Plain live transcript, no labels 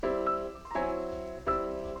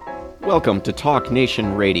Welcome to Talk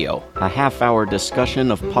Nation Radio, a half-hour discussion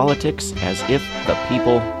of politics as if the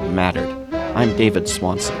people mattered. I'm David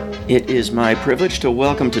Swanson. It is my privilege to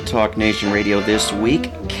welcome to Talk Nation Radio this week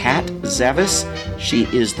Kat Zavis. She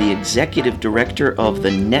is the executive director of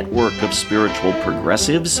the Network of Spiritual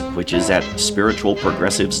Progressives, which is at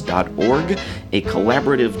spiritualprogressives.org, a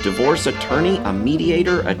collaborative divorce attorney, a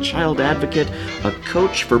mediator, a child advocate, a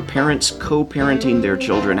coach for parents co-parenting their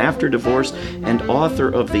children after divorce, and author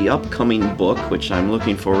of the upcoming book, which I'm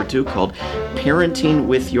looking forward to, called Parenting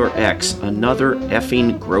with Your Ex, Another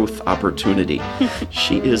Effing Growth Opportunity.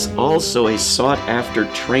 She is also a sought-after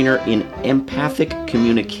trainer in empathic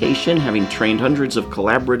communication, having trained hundreds of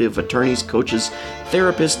collaborative attorneys, coaches,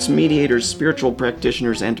 therapists, mediators, spiritual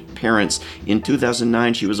practitioners, and parents. In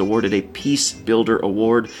 2009, she was awarded a Peace Builder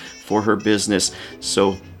Award for her business.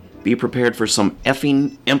 So be prepared for some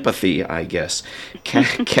effing empathy, I guess.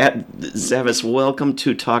 Kat Zavis, welcome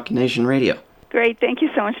to Talk Nation Radio. Great. Thank you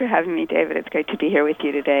so much for having me, David. It's great to be here with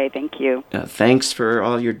you today. Thank you. Thanks for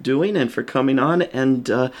all you're doing and for coming on. And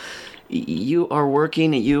you are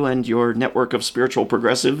working, you and your network of spiritual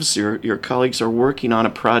progressives, your colleagues are working on a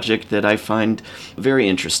project that I find very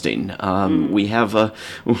interesting. We have a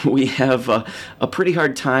pretty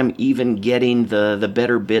hard time even getting the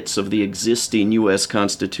better bits of the existing U.S.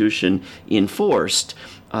 Constitution enforced.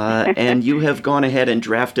 And you have gone ahead and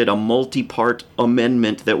drafted a multi-part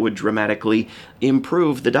amendment that would dramatically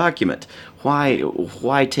improve the document.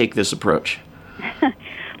 Why take this approach?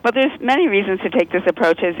 Well, there's many reasons to take this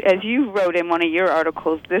approach. As you wrote in one of your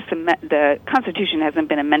articles, the Constitution hasn't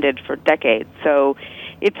been amended for decades. So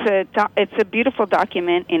it's a beautiful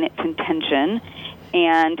document in its intention,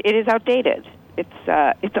 and it is outdated.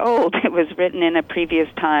 It's old. It was written in a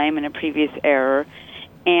previous time, in a previous era,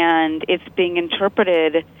 and it's being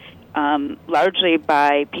interpreted largely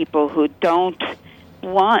by people who don't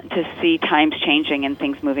want to see times changing and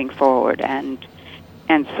things moving forward. And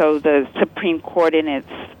so the Supreme Court, in its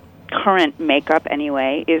current makeup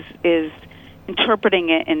anyway, is interpreting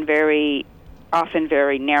it in often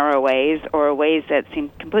very narrow ways, or ways that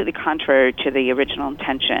seem completely contrary to the original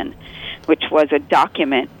intention, which was a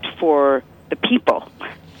document for the people,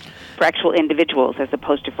 for actual individuals as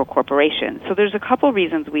opposed to for corporations. So there's a couple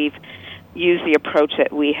reasons we've used the approach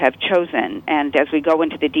that we have chosen, and as we go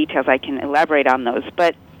into the details I can elaborate on those.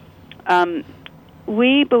 But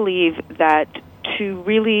we believe that to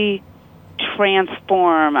really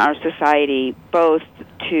transform our society, both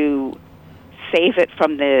to save it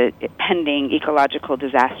from the pending ecological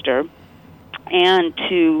disaster and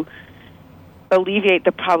to alleviate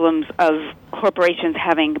the problems of corporations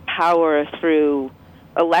having power through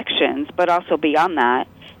elections, but also beyond that,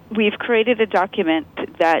 we've created a document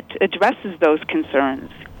that addresses those concerns.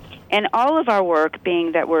 And all of our work,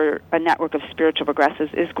 being that we're a network of spiritual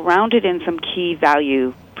progressives, is grounded in some key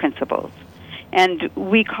value principles. And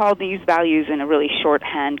we call these values, in a really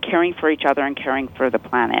shorthand, caring for each other and caring for the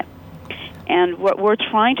planet. And what we're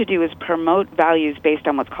trying to do is promote values based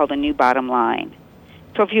on what's called a new bottom line.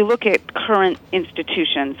 So if you look at current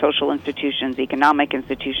institutions, social institutions, economic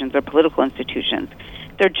institutions, or political institutions,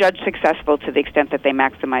 they're judged successful to the extent that they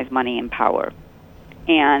maximize money and power.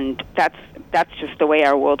 And that's just the way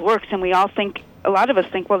our world works. And we all think, a lot of us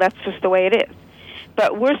think, well, that's just the way it is.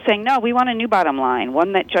 But we're saying, no, we want a new bottom line,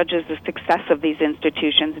 one that judges the success of these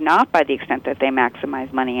institutions not by the extent that they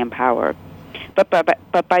maximize money and power, but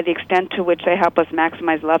by the extent to which they help us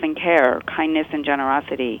maximize love and care, kindness and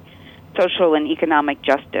generosity, social and economic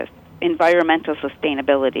justice, environmental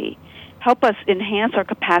sustainability, help us enhance our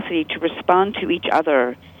capacity to respond to each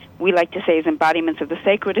other. We like to say as embodiments of the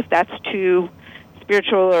sacred, if that's too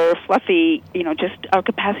spiritual or fluffy, just our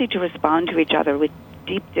capacity to respond to each other with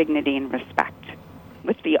deep dignity and respect,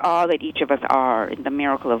 with the awe that each of us are in the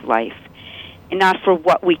miracle of life, and not for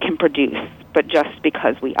what we can produce, but just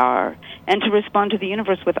because we are, and to respond to the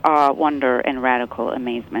universe with awe, wonder, and radical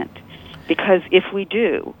amazement. Because if we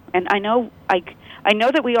do, and I know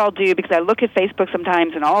that we all do, because I look at Facebook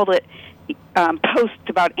sometimes and all the posts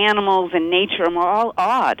about animals and nature, and we're all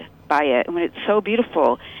awed by it, and it's so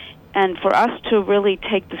beautiful. And for us to really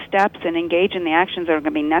take the steps and engage in the actions that are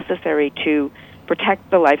going to be necessary to protect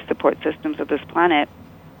the life support systems of this planet,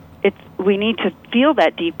 we need to feel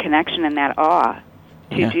that deep connection and that awe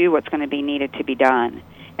to do what's going to be needed to be done.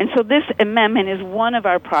 And so this amendment is one of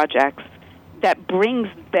our projects that brings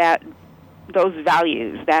those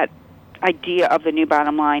values, that idea of the new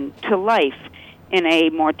bottom line, to life in a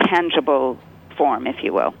more tangible form, if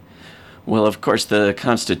you will. Well, of course, the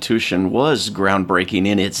Constitution was groundbreaking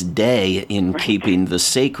in its day in keeping the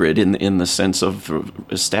sacred in the sense of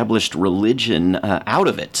established religion out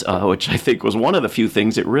of it, which I think was one of the few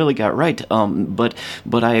things it really got right. But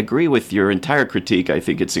I agree with your entire critique. I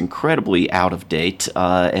think it's incredibly out of date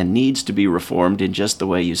and needs to be reformed in just the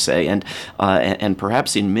way you say, and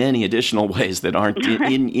perhaps in many additional ways that aren't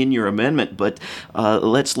in your amendment. But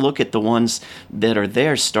let's look at the ones that are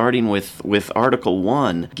there, starting with Article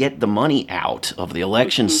 1, get the money out of the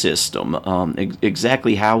election system.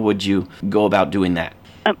 Exactly how would you go about doing that?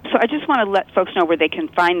 So I just want to let folks know where they can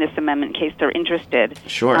find this amendment in case they're interested.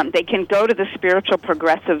 Sure. They can go to the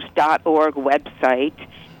spiritualprogressives.org website,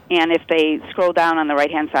 and if they scroll down on the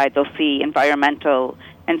right-hand side, they'll see Environmental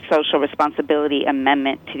and Social Responsibility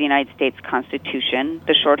Amendment to the United States Constitution.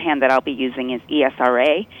 The shorthand that I'll be using is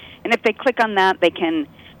ESRA. And if they click on that, they can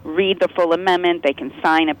read the full amendment, they can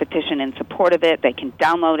sign a petition in support of it, they can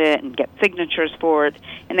download it and get signatures for it,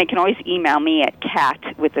 and they can always email me at cat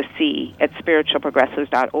with a C at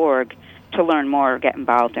spiritualprogressives.org to learn more or get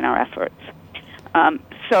involved in our efforts.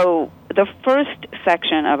 So the first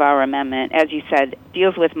section of our amendment, as you said,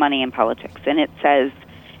 deals with money in politics, and it says,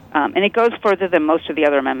 and it goes further than most of the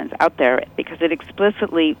other amendments out there because it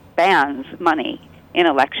explicitly bans money in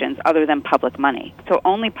elections other than public money. So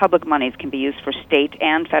only public monies can be used for state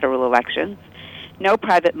and federal elections. No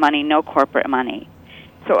private money, no corporate money.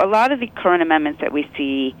 So a lot of the current amendments that we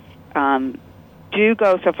see do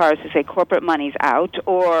go so far as to say corporate money's out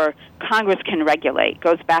or Congress can regulate.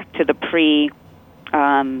 Goes back to the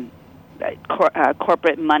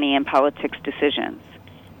corporate money and politics decisions,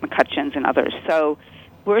 McCutcheon's and others. So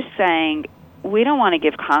we're saying we don't want to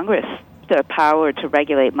give Congress the power to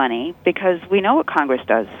regulate money because we know what Congress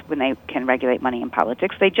does when they can regulate money in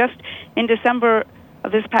politics. They just, in December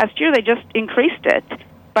of this past year, they just increased it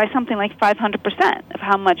by something like 500% of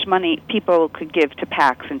how much money people could give to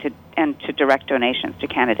PACs and to direct donations to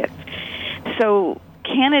candidates. So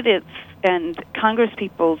candidates and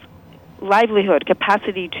congresspeople's livelihood,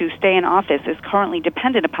 capacity to stay in office is currently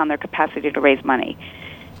dependent upon their capacity to raise money.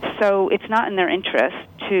 So it's not in their interest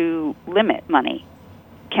to limit money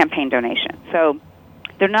campaign donation. So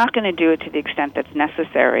they're not going to do it to the extent that's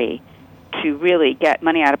necessary to really get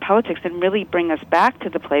money out of politics and really bring us back to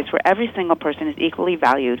the place where every single person is equally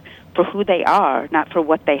valued for who they are, not for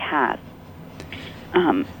what they have.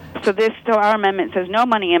 So our amendment says no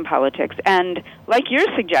money in politics. And like your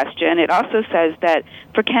suggestion, it also says that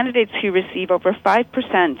for candidates who receive over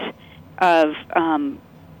 5% of an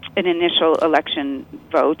initial election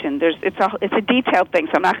vote, and it's a detailed thing,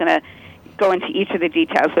 so I'm not going to go into each of the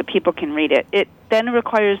details, but people can read it. It then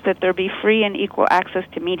requires that there be free and equal access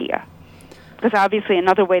to media. Because obviously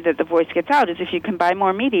another way that the voice gets out is if you can buy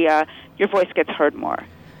more media, your voice gets heard more.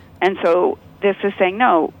 And so this is saying,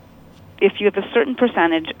 no, if you have a certain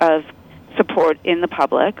percentage of support in the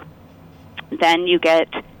public, then you get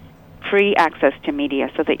free access to media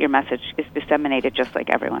so that your message is disseminated just like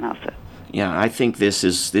everyone else's. Yeah, I think this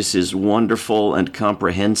is wonderful and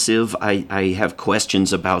comprehensive. I have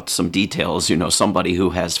questions about some details. You know, somebody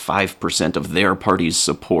who has 5% of their party's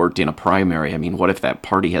support in a primary. I mean, what if that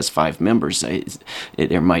party has 5 members?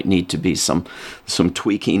 There might need to be some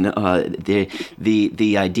tweaking.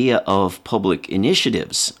 The idea of public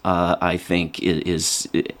initiatives, I think, is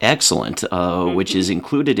excellent, which is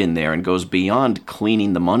included in there and goes beyond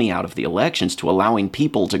cleaning the money out of the elections to allowing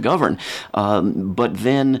people to govern. But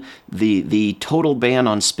then the total ban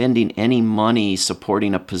on spending any money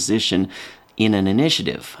supporting a position in an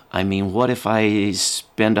initiative. I mean, what if I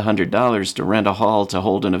spend $100 to rent a hall to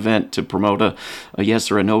hold an event to promote a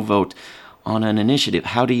yes or a no vote on an initiative?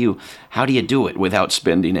 How do you do it without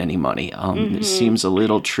spending any money? It seems a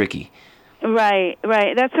little tricky. Right.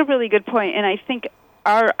 That's a really good point. And I think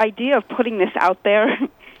our idea of putting this out there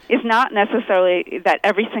is not necessarily that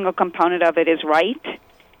every single component of it is right.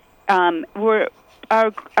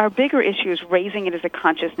 Our bigger issue is raising it as a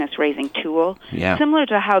consciousness-raising tool, similar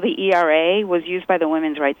to how the ERA was used by the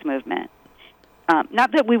women's rights movement.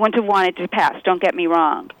 Not that we wouldn't have wanted to pass, don't get me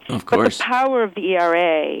wrong. Of course. But the power of the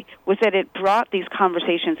ERA was that it brought these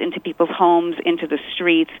conversations into people's homes, into the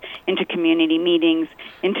streets, into community meetings,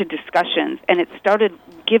 into discussions, and it started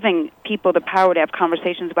giving people the power to have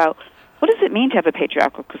conversations about what does it mean to have a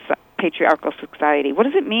patriarchal society? What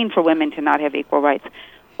does it mean for women to not have equal rights?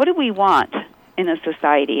 What do we want in a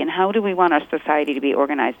society, and how do we want our society to be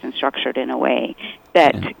organized and structured in a way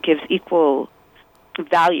that gives equal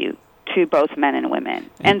value to both men and women?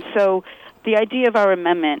 And so the idea of our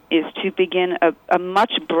amendment is to begin a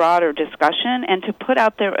much broader discussion and to put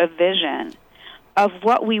out there a vision of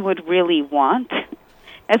what we would really want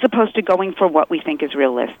as opposed to going for what we think is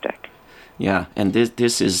realistic. Yeah, and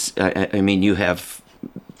this is, I mean, you have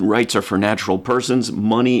rights are for natural persons.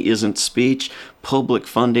 Money isn't speech. Public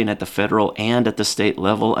funding at the federal and at the state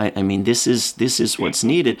level. I mean, this is what's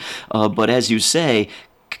needed. But as you say,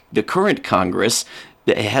 the current Congress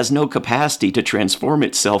has no capacity to transform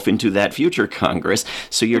itself into that future Congress.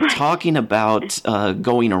 So you're talking about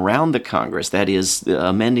going around the Congress, that is,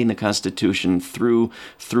 amending the Constitution through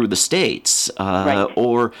the states,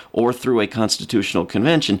 or through a constitutional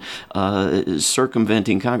convention,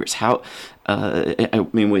 circumventing Congress. How? I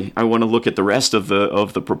mean, I want to look at the rest of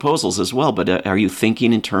the proposals as well. But are you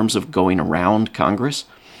thinking in terms of going around Congress?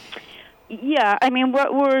 Yeah, I mean,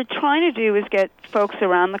 what we're trying to do is get folks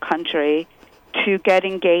around the country to get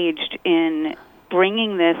engaged in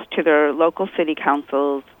bringing this to their local city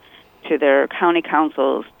councils, to their county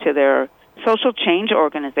councils, to their social change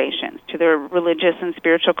organizations, to their religious and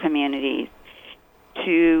spiritual communities,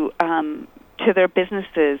 to their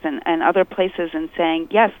businesses and other places, and saying,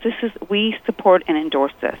 yes, we support and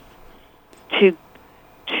endorse this,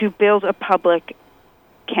 to build a public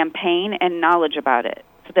campaign and knowledge about it,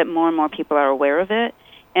 so that more and more people are aware of it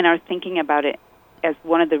and are thinking about it as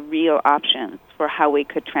one of the real options for how we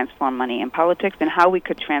could transform money in politics, and how we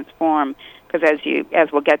could transform, because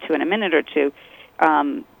as we'll get to in a minute or two,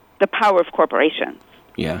 the power of corporations.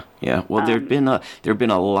 Yeah. Well, there've been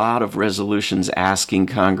a lot of resolutions asking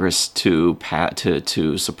Congress to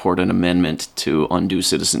support an amendment to undo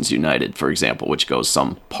Citizens United, for example, which goes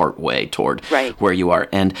some part way toward where you are,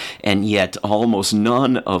 and yet almost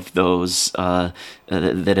none of those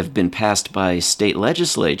that have been passed by state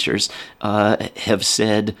legislatures have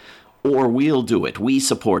said, or we'll do it. We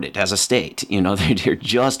support it as a state. You know, they're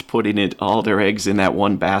just putting all their eggs in that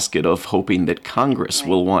one basket of hoping that Congress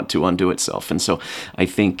will want to undo itself. And so I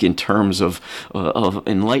think in terms of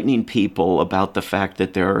enlightening people about the fact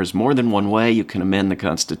that there is more than one way you can amend the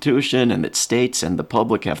Constitution, and that states and the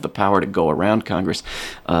public have the power to go around Congress,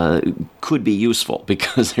 could be useful,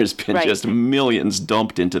 because there's been just millions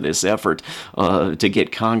dumped into this effort to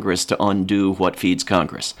get Congress to undo what feeds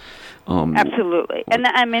Congress. Absolutely, and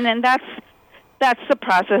I mean, and that's the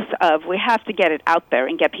process of, we have to get it out there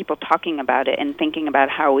and get people talking about it and thinking about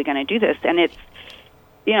how are we going to do this, and it's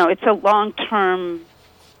a long-term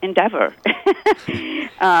endeavor,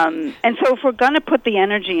 and so if we're going to put the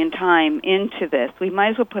energy and time into this, we might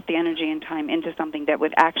as well put the energy and time into something that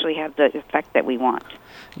would actually have the effect that we want.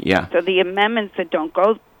 Yeah. So the amendments that don't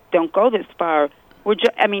go this far,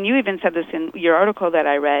 I mean, you even said this in your article that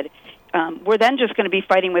I read. We're then just going to be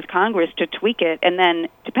fighting with Congress to tweak it, and then,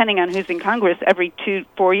 depending on who's in Congress, every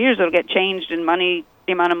 2-4 years it'll get changed, and the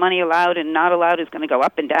amount of money allowed and not allowed is going to go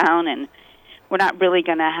up and down, and we're not really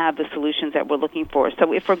going to have the solutions that we're looking for.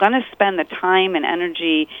 So if we're going to spend the time and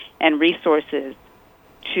energy and resources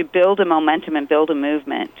to build a momentum and build a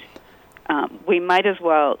movement, we might as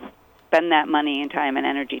well spend that money and time and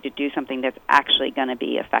energy to do something that's actually going to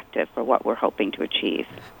be effective for what we're hoping to achieve.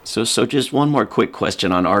 So just one more quick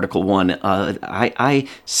question on Article 1. I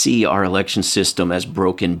see our election system as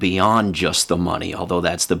broken beyond just the money, although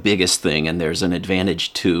that's the biggest thing, and there's an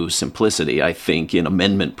advantage to simplicity, I think, in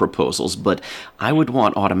amendment proposals. But I would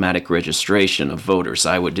want automatic registration of voters.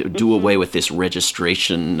 I would do away with this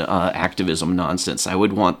registration activism nonsense. I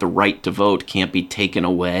would want the right to vote can't be taken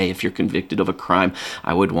away if you're convicted of a crime.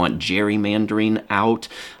 I would want gerrymandering out.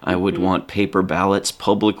 I would want paper ballots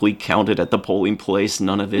publicly counted at the polling place.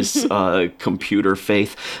 None of this computer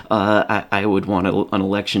faith. I would want an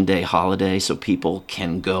election day holiday so people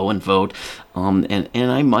can go and vote. And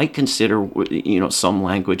I might consider, some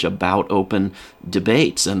language about open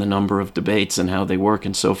debates and the number of debates and how they work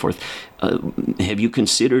and so forth. Have you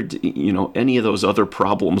considered, any of those other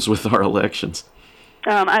problems with our elections?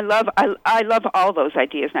 I love all those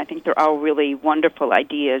ideas, and I think they're all really wonderful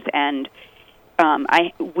ideas. And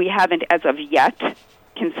we haven't, as of yet,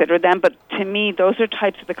 considered them. But to me, those are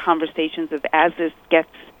types of the conversations of, as this gets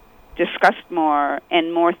discussed more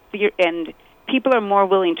and more, and people are more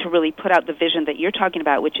willing to really put out the vision that you're talking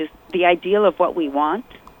about, which is the ideal of what we want.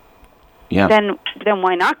 Yeah. Then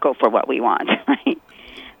why not go for what we want, right?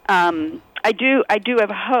 I do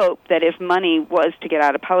have hope that if money was to get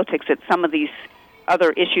out of politics, that some of these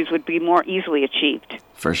other issues would be more easily achieved.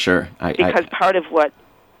 For sure. Because part of what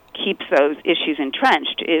keeps those issues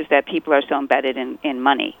entrenched is that people are so embedded in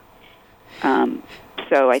money.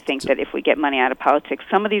 So I think that if we get money out of politics,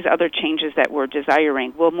 some of these other changes that we're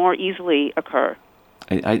desiring will more easily occur.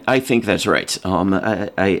 I think that's right.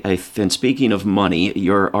 And speaking of money,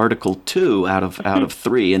 your Article 2 out of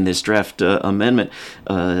 3 in this draft amendment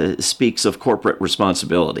speaks of corporate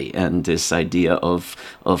responsibility and this idea of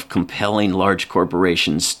compelling large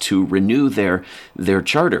corporations to renew their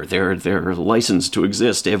charter, their license to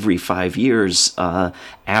exist every 5 years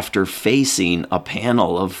after facing a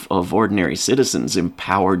panel of ordinary citizens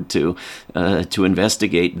empowered to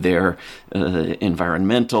investigate their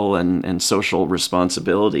environmental and social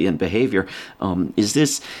responsibility and behavior. Is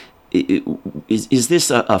this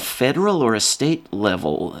a federal or a state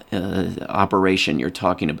level operation you're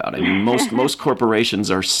talking about? I mean, most corporations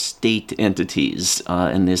are state entities,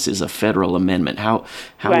 and this is a federal amendment. How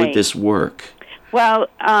would this work? Well,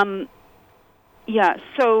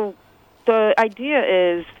 so the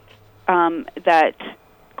idea is that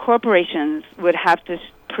corporations would have to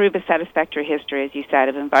prove a satisfactory history, as you said,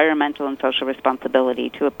 of environmental and social responsibility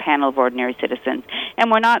to a panel of ordinary citizens. And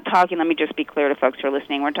we're not talking, let me just be clear to folks who are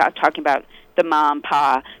listening, we're not talking about the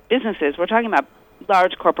mom-pa businesses. We're talking about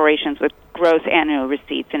large corporations with gross annual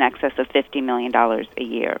receipts in excess of $50 million a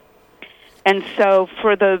year. And so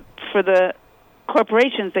for the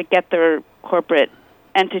corporations that get their corporate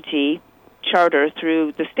entity charter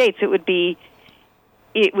through the states, it would be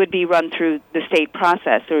run through the state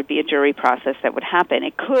process. There would be a jury process that would happen.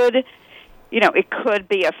 It could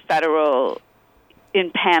be a federal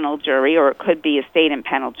in-panel jury, or it could be a state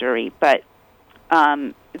in-panel jury. But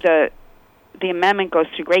the amendment goes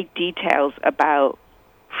through great details about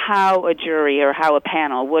how a jury or how a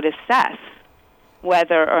panel would assess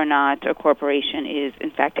whether or not a corporation is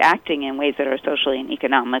in fact acting in ways that are socially and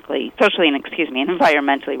environmentally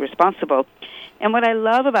responsible. And what I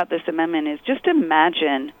love about this amendment is just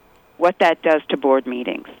imagine what that does to board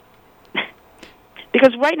meetings.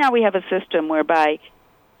 Because right now we have a system whereby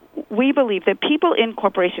we believe that people in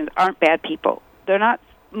corporations aren't bad people.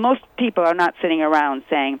 Most people are not sitting around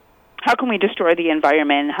saying, how can we destroy the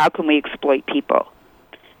environment? How can we exploit people?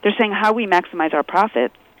 They're saying how we maximize our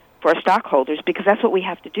profits for our stockholders, because that's what we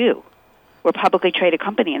have to do. We're a publicly traded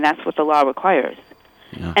company, and that's what the law requires.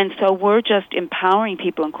 Yeah. And so we're just empowering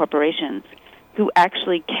people in corporations who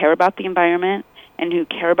actually care about the environment and who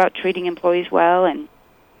care about treating employees well, and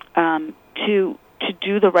to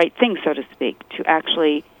do the right thing, so to speak, to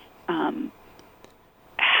actually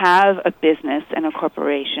have a business and a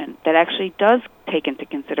corporation that actually does take into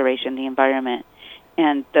consideration the environment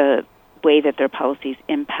and the way that their policies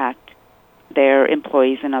impact their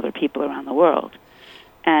employees and other people around the world.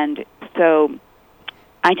 And so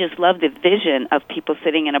I just love the vision of people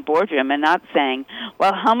sitting in a boardroom and not saying,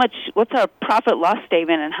 well, what's our profit loss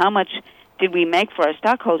statement and how much did we make for our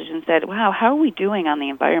stockholders, and said, wow, how are we doing on the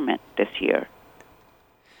environment this year?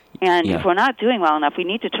 And if we're not doing well enough, we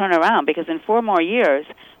need to turn around, because in 4 more years,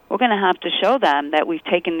 we're going to have to show them that we've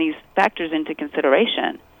taken these factors into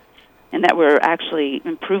consideration and that we're actually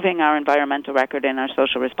improving our environmental record and our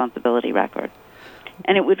social responsibility record.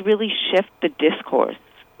 And it would really shift the discourse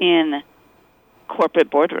in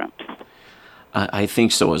corporate boardrooms. I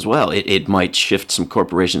think so as well. It might shift some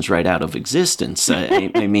corporations right out of existence.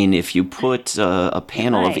 I mean, if you put a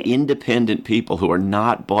panel of independent people who are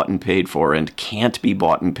not bought and paid for and can't be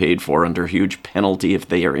bought and paid for under huge penalty if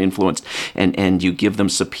they are influenced, and you give them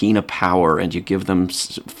subpoena power and you give them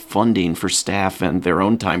funding for staff and their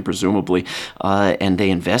own time, presumably, and they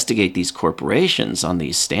investigate these corporations on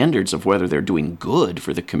these standards of whether they're doing good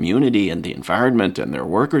for the community and the environment and their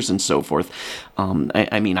workers and so forth.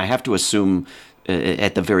 I mean, I have to assume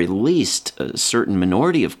at the very least, a certain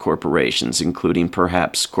minority of corporations, including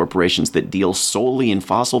perhaps corporations that deal solely in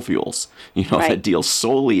fossil fuels, that deal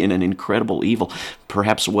solely in an incredible evil,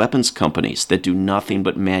 perhaps weapons companies that do nothing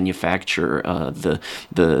but manufacture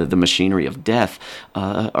the machinery of death,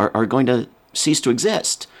 are going to cease to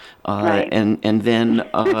exist. And then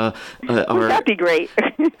would that be great?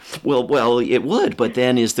 well, it would. But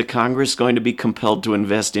then, is the Congress going to be compelled to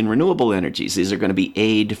invest in renewable energies? Is there going to be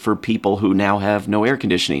aid for people who now have no air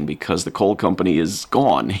conditioning because the coal company is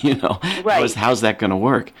gone? Right. How's that going to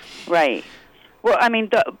work? Right. Well, I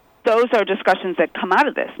mean, those are discussions that come out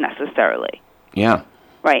of this necessarily. Yeah.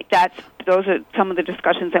 Right. Those are some of the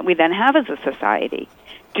discussions that we then have as a society.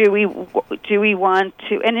 Do we want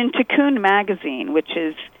to? And in Tikkun Magazine, which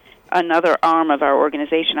is another arm of our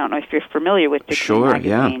organization. I don't know if you're familiar with Tikkun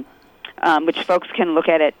Magazine, which folks can look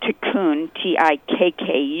at Tikkun,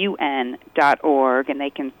 TIKKUN.org, and they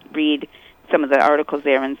can read some of the articles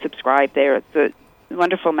there and subscribe there. It's a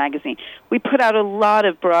wonderful magazine. We put out a lot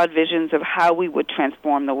of broad visions of how we would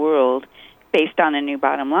transform the world based on a new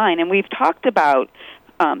bottom line. And we've talked about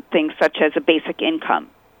things such as a basic income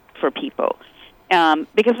for people,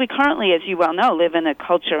 Because we currently, as you well know, live in a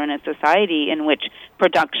culture and a society in which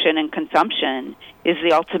production and consumption is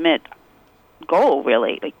the ultimate goal,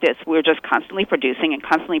 really. Like this, we're just constantly producing and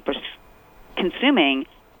constantly consuming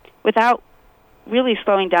without really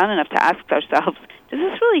slowing down enough to ask ourselves, does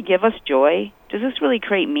this really give us joy? Does this really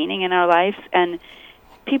create meaning in our lives? And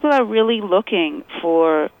people are really looking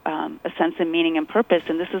for a sense of meaning and purpose,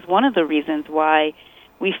 and this is one of the reasons why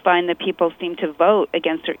we find that people seem to vote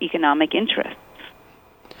against their economic interests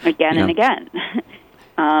again and again.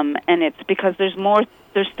 And it's because there's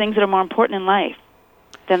things that are more important in life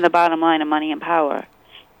than the bottom line of money and power.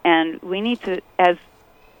 And we need to, as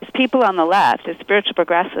people on the left, as spiritual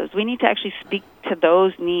progressives, we need to actually speak to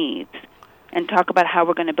those needs and talk about how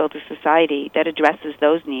we're going to build a society that addresses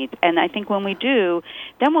those needs. And I think when we do,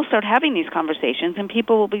 then we'll start having these conversations, and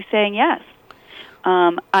people will be saying, yes,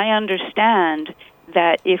 I understand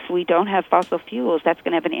that if we don't have fossil fuels, that's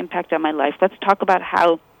going to have an impact on my life. Let's talk about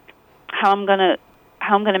how I'm going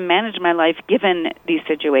to manage my life given these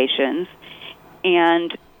situations,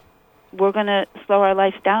 and we're going to slow our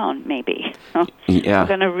life down, maybe. Yeah. We're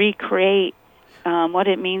going to recreate what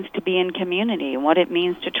it means to be in community and what it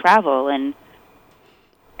means to travel and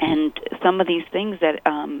some of these things that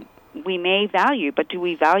we may value, but do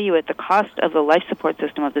we value at the cost of the life support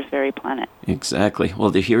system of this very planet? Exactly.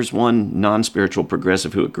 Well, here's one non-spiritual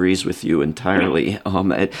progressive who agrees with you entirely.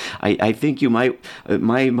 I think you might,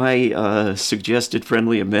 my suggested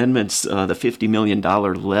friendly amendments, the $50 million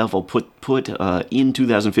level, put in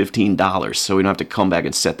 2015 dollars, so we don't have to come back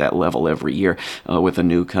and set that level every year with a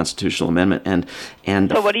new constitutional amendment. And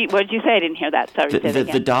so what did you say? I didn't hear that. Sorry.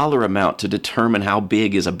 The dollar amount to determine how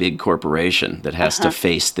big is a big corporation that has to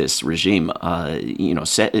face this regime,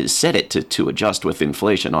 set it to adjust with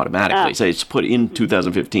inflation automatically. So it's put in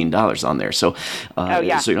 2015 dollars on there. So so you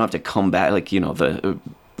don't have to come back the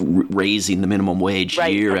raising the minimum wage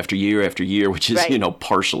year after year after year, which is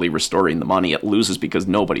partially restoring the money it loses because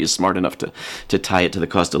nobody is smart enough to tie it to the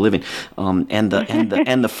cost of living. And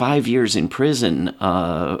the 5 years in prison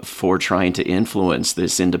for trying to influence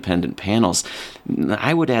this independent panels,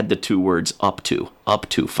 I would add the two words up to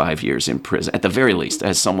 5 years in prison at the very least.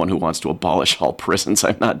 As someone who wants to abolish all prisons,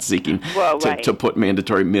 I'm not seeking to put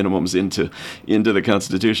mandatory minimums into the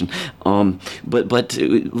Constitution. But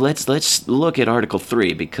let's look at Article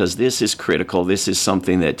 3, because this is critical. This is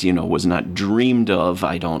something that was not dreamed of,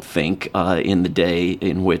 I don't think, in the day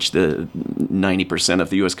in which the 90% of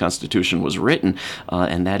the U.S. Constitution was written,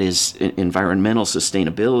 and that is environmental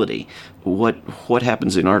sustainability. What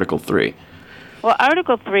happens in Article 3? Well,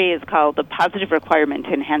 Article 3 is called the positive requirement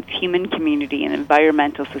to enhance human, community, and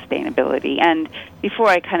environmental sustainability. And before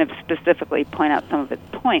I kind of specifically point out some of its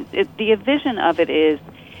points, the vision of it is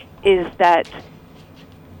that,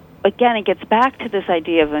 again, it gets back to this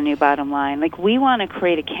idea of a new bottom line. Like, we want to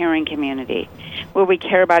create a caring community where we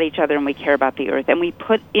care about each other and we care about the earth, and we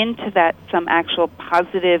put into that some actual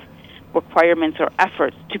positive requirements or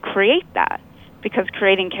efforts to create that. Because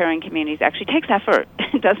creating caring communities actually takes effort.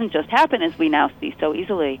 It doesn't just happen, as we now see so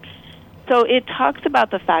easily. So it talks about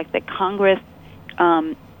the fact that Congress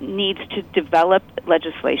needs to develop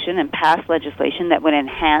legislation and pass legislation that would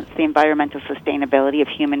enhance the environmental sustainability of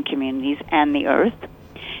human communities and the earth,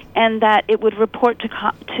 and that it would report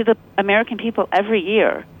to the American people every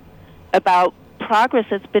year about progress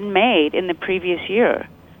that's been made in the previous year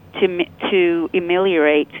to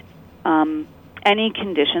ameliorate any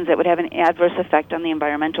conditions that would have an adverse effect on the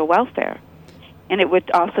environmental welfare. And it would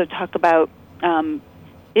also talk about,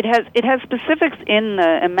 it has specifics in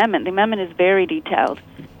the amendment. The amendment is very detailed,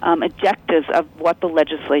 objectives of what the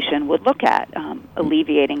legislation would look at,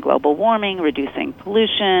 alleviating global warming, reducing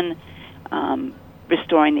pollution,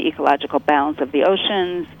 restoring the ecological balance of the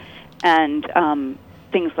oceans, and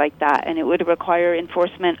things like that. And it would require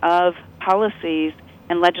enforcement of policies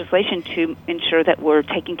and legislation to ensure that we're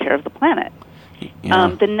taking care of the planet. Yeah.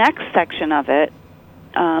 The next section of it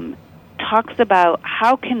talks about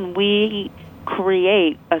how can we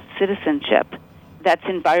create a citizenship that's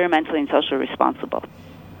environmentally and socially responsible.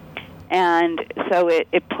 And so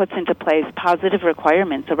it puts into place positive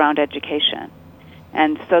requirements around education.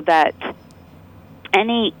 And so that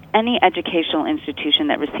any educational institution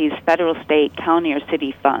that receives federal, state, county, or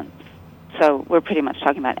city funds, so we're pretty much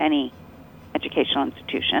talking about any educational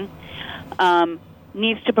institution,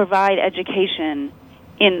 needs to provide education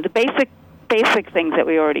in the basic things that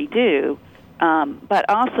we already do, but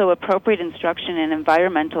also appropriate instruction in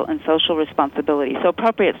environmental and social responsibility. So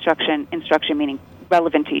appropriate instruction meaning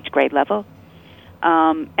relevant to each grade level,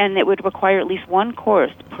 and it would require at least one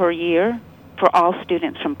course per year for all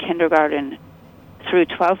students from kindergarten through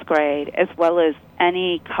 12th grade, as well as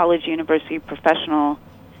any college, university, professional,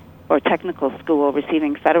 or technical school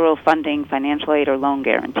receiving federal funding, financial aid, or loan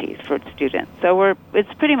guarantees for its students. So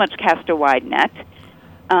it's pretty much cast a wide net.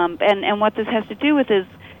 And what this has to do with is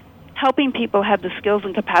helping people have the skills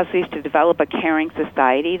and capacities to develop a caring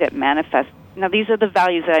society that manifests. Now, these are the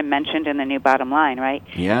values that I mentioned in the new bottom line, right?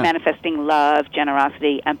 Yeah. Manifesting love,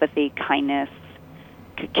 generosity, empathy, kindness,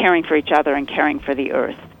 caring for each other, and caring for the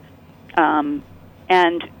earth. And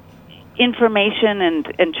information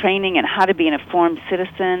and training and how to be an informed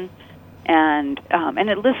citizen, and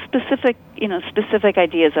it lists specific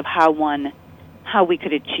ideas of how we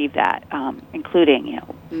could achieve that, including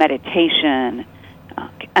meditation,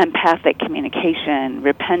 empathic communication,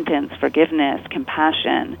 repentance, forgiveness,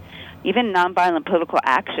 compassion, even nonviolent political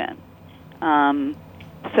action.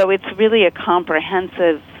 So it's really a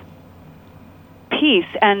comprehensive piece,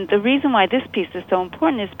 and the reason why this piece is so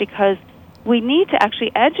important is because we need to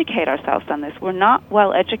actually educate ourselves on this. We're not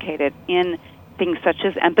well educated in things such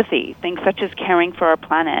as empathy, things such as caring for our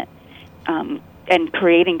planet, and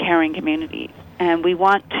creating caring communities. And we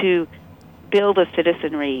want to build a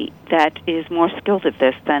citizenry that is more skilled at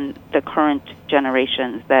this than the current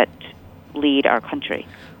generations that lead our country.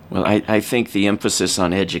 Well, I think the emphasis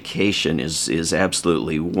on education is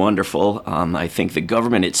absolutely wonderful. I think the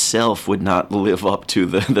government itself would not live up to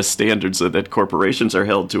the standards that corporations are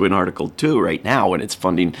held to in Article 2 right now when it's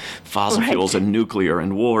funding fossil fuels and nuclear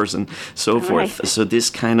and wars and so forth. So this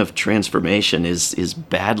kind of transformation is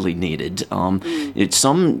badly needed.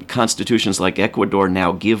 Some constitutions like Ecuador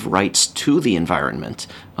now give rights to the environment,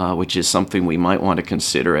 which is something we might want to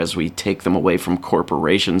consider as we take them away from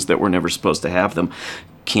corporations that were never supposed to have them.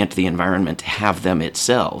 Can't the environment have them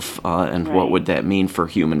itself? And what would that mean for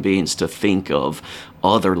human beings to think of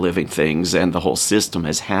other living things and the whole system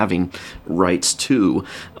as having rights too?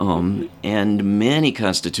 And many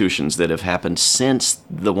constitutions that have happened since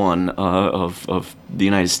the one of the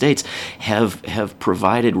United States have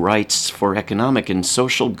provided rights for economic and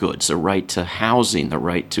social goods, a right to housing, the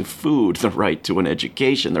right to food, the right to an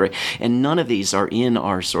education, and none of these are in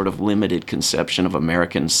our sort of limited conception of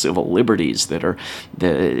American civil liberties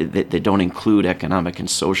that don't include economic and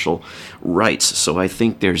social rights. So I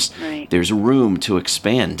think there's room to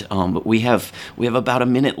expand. But we have about a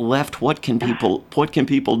minute left. What can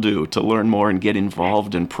people do to learn more and get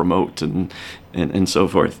involved and promote and so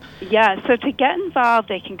forth? Yeah, so to get involved,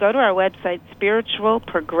 they can go to our website,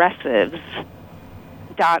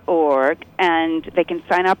 spiritualprogressives.org, and they can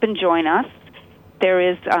sign up and join us. There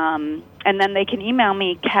is, and then they can email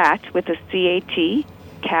me, Kat, with a C-A-T,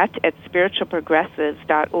 Kat at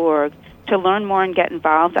spiritualprogressives.org, to learn more and get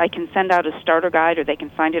involved. I can send out a starter guide, or they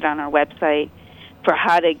can find it on our website, for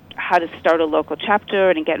how to start a local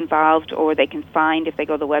chapter and get involved, or they can find, if they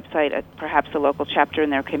go to the website, perhaps a local chapter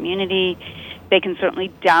in their community. They can certainly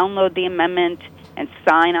download the amendment and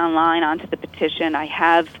sign online onto the petition. I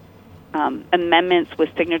have amendments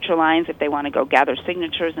with signature lines if they want to go gather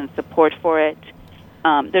signatures and support for it.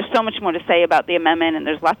 There's so much more to say about the amendment, and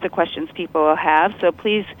there's lots of questions people will have. So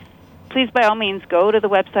please, by all means, go to the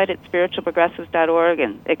website at spiritualprogressives.org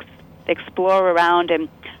and explore around. And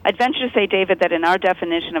I'd venture to say, David, that in our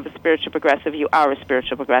definition of a spiritual progressive, you are a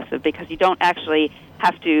spiritual progressive, because you don't actually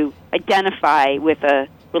have to identify with a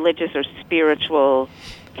religious or spiritual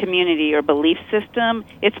community or belief system.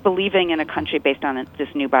 It's believing in a country based on this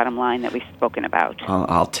new bottom line that we've spoken about.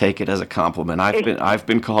 I'll take it as a compliment. I've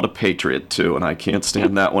been called a patriot too, and I can't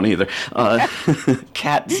stand that one either.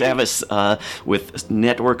 Kat Zavis with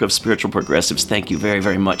Network of Spiritual Progressives, thank you very,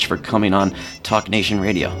 very much for coming on Talk Nation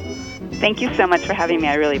Radio. Thank you so much for having me.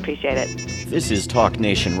 I really appreciate it. This is Talk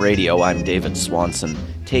Nation Radio. I'm David Swanson.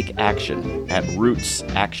 Take action at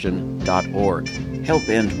rootsaction.org. Help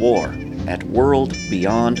end war at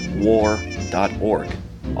worldbeyondwar.org.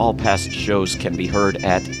 All past shows can be heard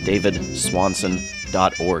at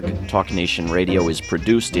davidswanson.org. Talk Nation Radio is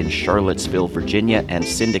produced in Charlottesville, Virginia, and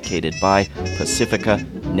syndicated by Pacifica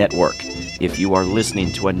Network. If you are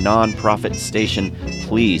listening to a non-profit station,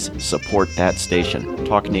 please support that station.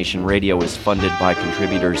 Talk Nation Radio is funded by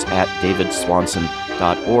contributors at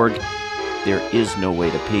davidswanson.org. There is no way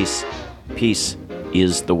to peace. Peace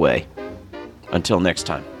is the way. Until next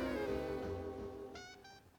time.